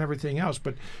go by and everything else,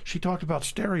 but she talked about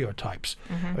stereotypes.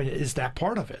 Is that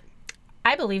part of it?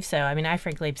 I believe so. I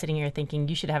frankly am sitting here thinking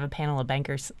you should have a panel of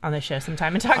bankers on the show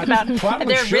sometime and talk about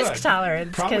their risk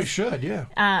tolerance. Probably should,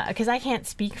 yeah. Because I can't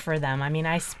speak for them.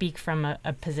 I speak from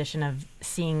a position of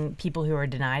seeing people who are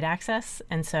denied access.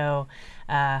 And so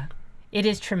it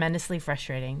is tremendously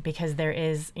frustrating, because there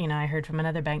is, I heard from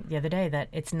another bank the other day that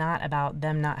it's not about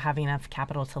them not having enough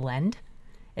capital to lend.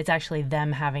 It's actually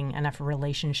them having enough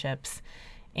relationships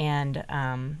and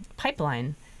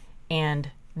pipeline and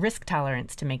risk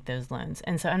tolerance to make those loans.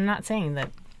 And so I'm not saying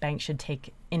that banks should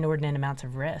take inordinate amounts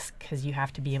of risk, because you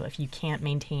have to be able, if you can't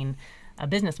maintain a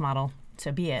business model,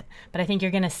 so be it. But I think you're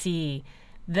going to see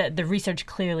the research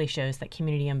clearly shows that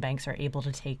community-owned banks are able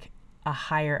to take a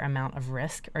higher amount of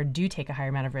risk, or do take a higher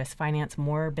amount of risk, finance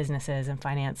more businesses and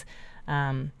finance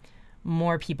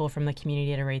more people from the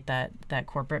community at a rate that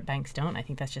corporate banks don't. I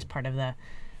think that's just part of the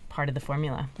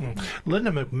formula.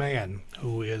 Linda McMahon,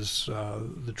 who is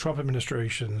the Trump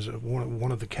administration's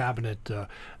one of the cabinet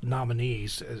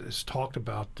nominees, has talked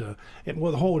about, the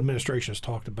whole administration has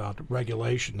talked about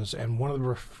regulations, and one of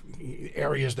the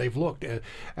areas they've looked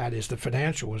at is the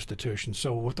financial institutions.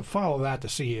 So we'll have to follow that to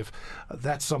see if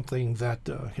that's something that,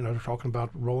 they're talking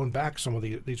about rolling back some of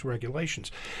these regulations.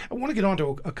 I want to get on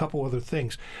to a couple other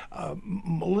things.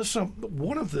 Melissa,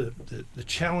 one of the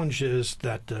challenges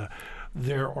that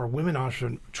there are women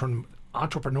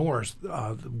entrepreneurs,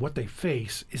 what they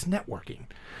face is networking.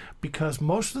 Because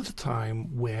most of the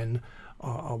time when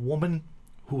a woman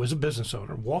who is a business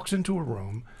owner walks into a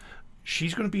room,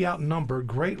 she's going to be outnumbered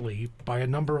greatly by a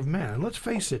number of men. And let's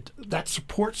face it, that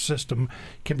support system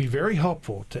can be very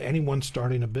helpful to anyone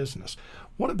starting a business.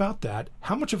 What about that?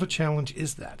 How much of a challenge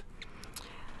is that?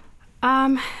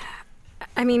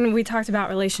 We talked about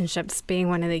relationships being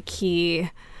one of the key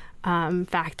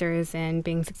factors in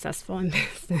being successful in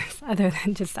business, other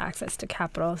than just access to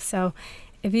capital. So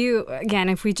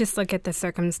if we just look at the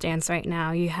circumstance right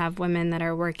now, you have women that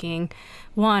are working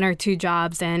one or two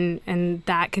jobs, and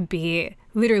that could be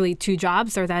literally two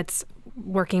jobs, or that's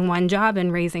working one job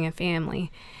and raising a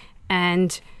family.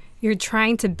 And you're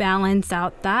trying to balance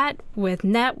out that with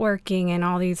networking and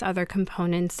all these other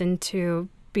components into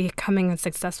becoming a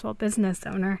successful business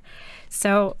owner.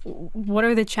 So what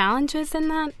are the challenges in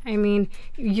that?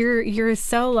 You're a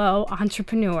solo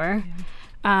entrepreneur,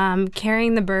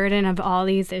 carrying the burden of all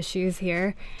these issues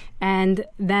here, and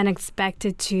then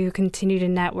expected to continue to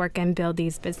network and build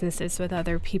these businesses with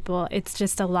other people. It's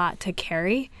just a lot to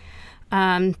carry.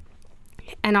 And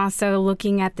also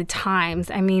looking at the times.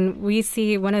 We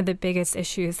see one of the biggest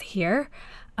issues here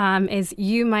is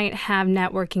you might have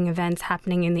networking events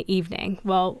happening in the evening.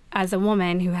 Well, as a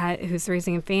woman who's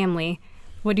raising a family,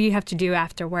 what do you have to do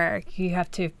after work? You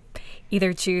have to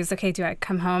either choose, okay, do I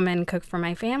come home and cook for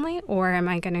my family, or am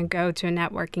I going to go to a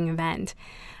networking event?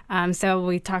 So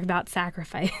we talk about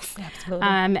sacrifice. Absolutely.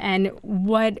 And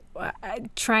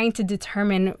trying to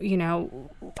determine,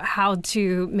 how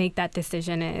to make that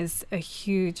decision is a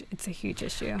huge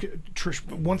issue. Trish,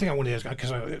 one thing I want to ask,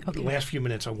 because the last few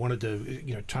minutes I wanted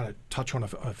to, try to touch on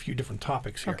a few different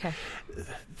topics here. Okay.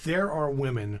 There are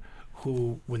women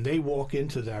who, when they walk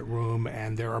into that room,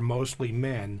 and there are mostly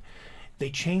men, they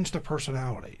change their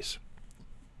personalities.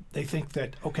 they think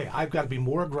that, okay, I've got to be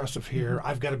more aggressive here.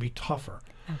 I've got to be tougher.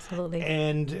 Absolutely.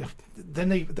 And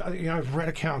then I've read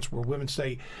accounts where women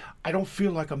say, I don't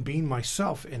feel like I'm being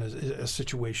myself in a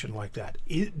situation like that.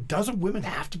 Doesn't women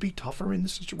have to be tougher in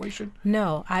this situation?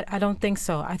 No, I don't think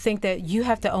so. I think that you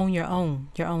have to own your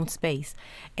own space.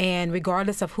 And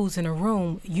regardless of who's in a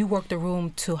room, you work the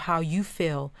room to how you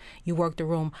feel. You work the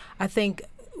room. I think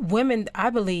women, I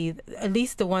believe, at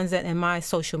least the ones that in my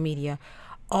social media,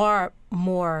 are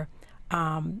more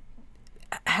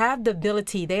have the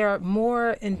ability. They are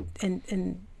more in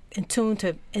tune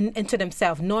into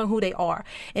themselves, knowing who they are.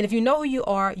 And if you know who you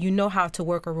are, you know how to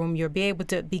work a room. You'll be able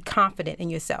to be confident in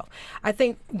yourself. I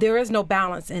think there is no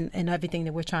balance in everything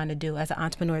that we're trying to do as an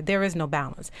entrepreneur. There is no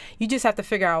balance. You just have to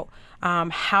figure out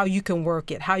how you can work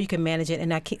it, how you can manage it.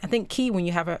 And I think key when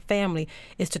you have a family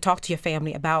is to talk to your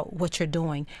family about what you're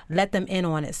doing. Let them in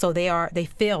on it so they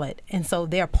feel it. And so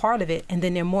they're part of it. And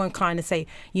then they're more inclined to say,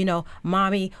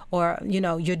 mommy, or,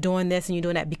 you're doing this and you're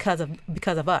doing that because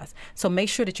of us. So make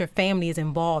sure that your family is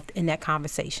involved in that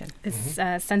conversation. This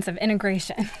sense of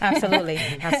integration. Absolutely.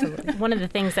 Absolutely. One of the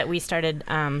things that we started,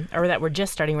 or that we're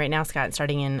just starting right now, Scott,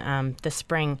 starting in the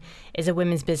spring, is a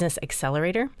women's business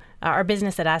accelerator. Our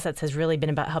business at Assets has really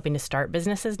been about helping to start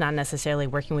businesses, not necessarily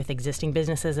working with existing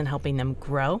businesses and helping them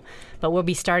grow. But we'll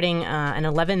be starting an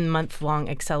 11-month-long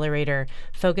accelerator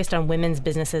focused on women's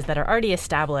businesses that are already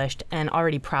established and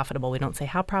already profitable. We don't say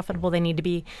how profitable they need to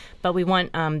be, but we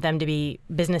want them to be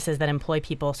businesses that employ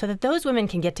people so that those women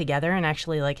can get together and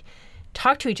actually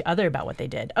talk to each other about what they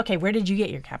did. Okay, where did you get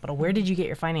your capital? Where did you get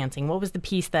your financing? What was the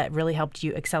piece that really helped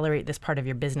you accelerate this part of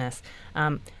your business?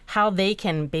 How they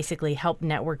can basically help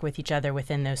network with each other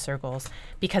within those circles.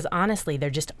 Because honestly, there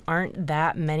just aren't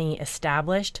that many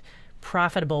established,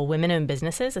 profitable women-owned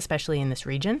businesses, especially in this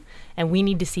region. And we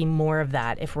need to see more of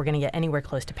that if we're going to get anywhere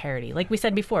close to parity. Like we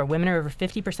said before, women are over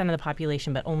 50% of the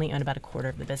population, but only own about a quarter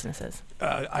of the businesses.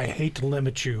 I hate to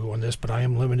limit you on this, but I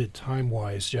am limited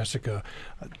time-wise, Jessica.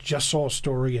 Just saw a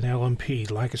story in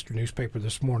LMP, Lancaster newspaper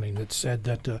this morning, that said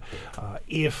that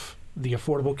if the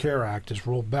Affordable Care Act is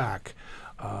rolled back,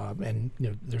 and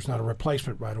there's not a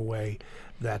replacement right away,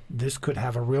 that this could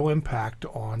have a real impact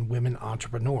on women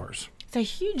entrepreneurs. It's a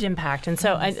huge impact. And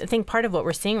so I think part of what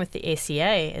we're seeing with the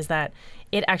ACA is that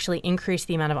it actually increased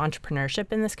the amount of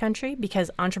entrepreneurship in this country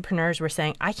because entrepreneurs were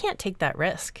saying, I can't take that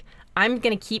risk. I'm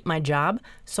going to keep my job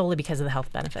solely because of the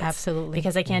health benefits. Absolutely.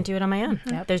 Because I can't do it on my own.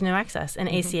 Yep. There's no access. And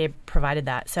ACA provided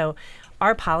that. So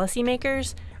our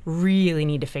policymakers really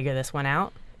need to figure this one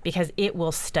out, because it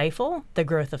will stifle the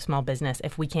growth of small business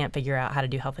if we can't figure out how to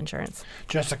do health insurance.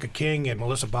 Jessica King and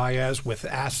Melisa Baez with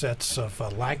Assets of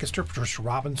Lancaster. Patricia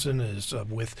Robinson is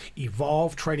with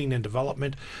Evolve Training and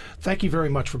Development. Thank you very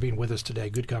much for being with us today.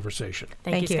 Good conversation.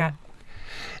 Thank you, Scott.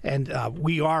 And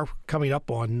we are coming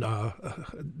up on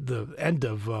the end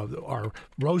of our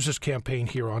Roses campaign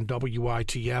here on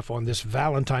WITF on this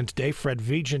Valentine's Day. Fred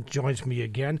Vigent joins me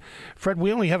again. Fred,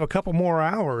 we only have a couple more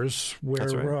hours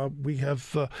where we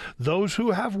have those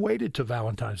who have waited to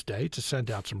Valentine's Day to send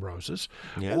out some roses.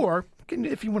 Yeah. Or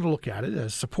if you want to look at it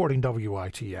as supporting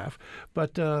WITF.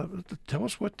 But tell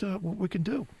us what we can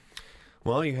do.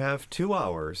 Well, you have 2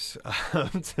 hours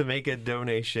to make a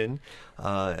donation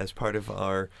as part of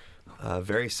our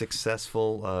very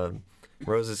successful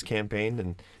Roses campaign.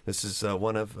 And this is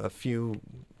one of a few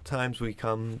times we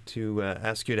come to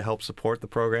ask you to help support the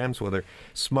programs, whether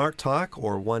Smart Talk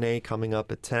or 1A coming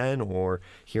up at 10 or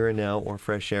Here and Now or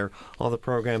Fresh Air, all the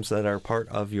programs that are part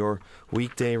of your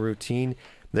weekday routine.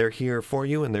 They're here for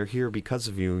you, and they're here because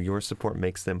of you. Your support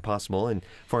makes them possible. And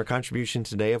for a contribution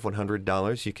today of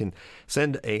 $100, you can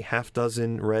send a half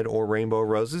dozen red or rainbow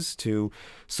roses to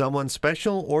someone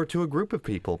special or to a group of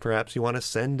people. Perhaps you want to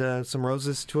send some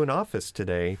roses to an office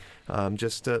today,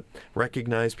 just to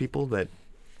recognize people that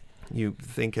you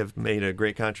think have made a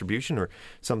great contribution or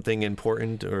something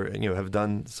important, or have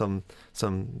done some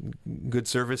good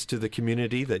service to the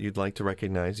community that you'd like to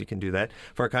recognize. You can do that.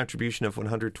 For a contribution of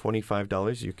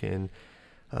 $125, you can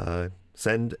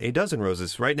send a dozen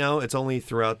roses. Right now, it's only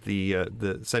throughout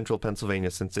the central Pennsylvania,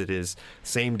 since it is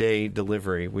same-day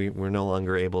delivery. We're no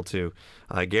longer able to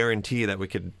guarantee that we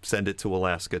could send it to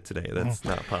Alaska today. That's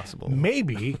not possible.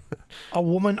 Maybe a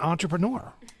woman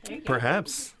entrepreneur.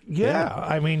 Perhaps. Yeah.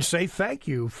 I mean, say thank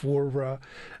you for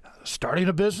starting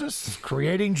a business,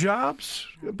 creating jobs,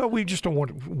 but we just don't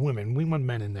want women. We want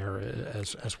men in there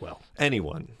as well.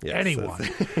 Anyone. Yes.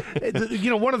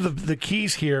 Anyone. One of the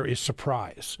keys here is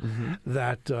surprise. Mm-hmm.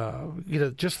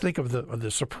 That, just think of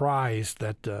the surprise,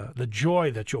 that the joy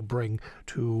that you'll bring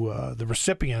to the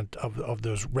recipient of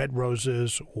those red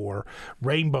roses or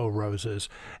rainbow roses.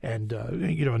 And,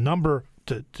 a number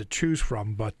to choose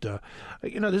from. But,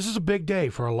 this is a big day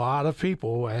for a lot of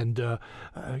people. And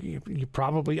you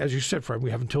probably, as you said, Fred, we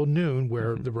have until noon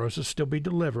where the roses still be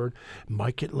delivered.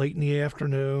 Might get late in the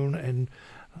afternoon, and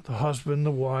the husband,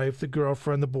 the wife, the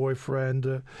girlfriend, the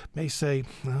boyfriend may say,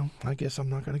 well, I guess I'm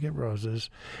not going to get roses.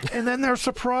 And then they're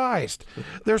surprised.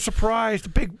 They're surprised. A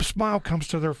big smile comes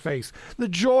to their face. The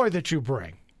joy that you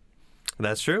bring.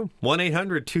 That's true.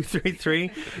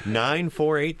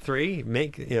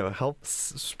 1-800-233-9483. Help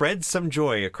spread some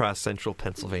joy across central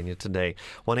Pennsylvania today.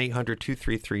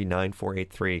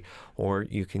 1-800-233-9483. Or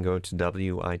you can go to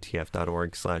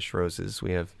WITF.org/roses.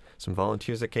 We have some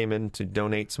volunteers that came in to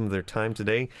donate some of their time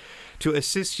today to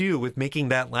assist you with making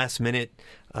that last-minute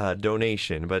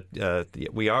donation. But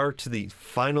we are to the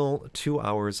final 2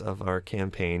 hours of our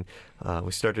campaign.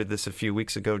 We started this a few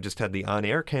weeks ago, just had the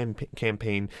on-air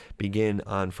campaign begin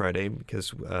on Friday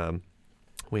because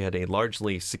we had a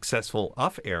largely successful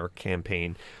off-air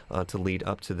campaign to lead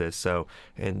up to this.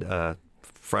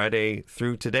 Friday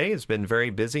through today has been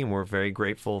very busy, and we're very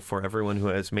grateful for everyone who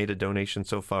has made a donation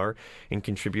so far in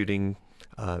contributing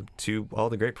to all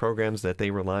the great programs that they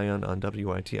rely on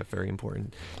WITF. Very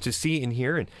important to see and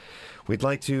hear. And we'd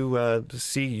like to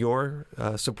see your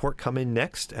support come in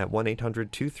next at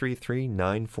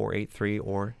 1-800-233-9483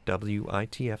 or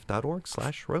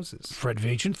WITF.org/roses. Fred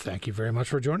Vigent, thank you very much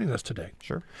for joining us today.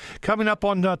 Sure. Coming up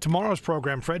on tomorrow's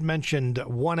program, Fred mentioned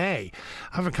 1A.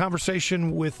 I have a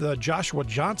conversation with Joshua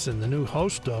Johnson, the new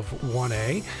host of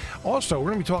 1A. Also,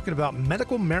 we're going to be talking about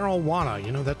medical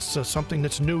marijuana. That's something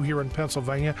that's new here in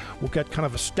Pennsylvania. We'll get kind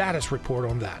of a status report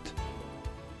on that.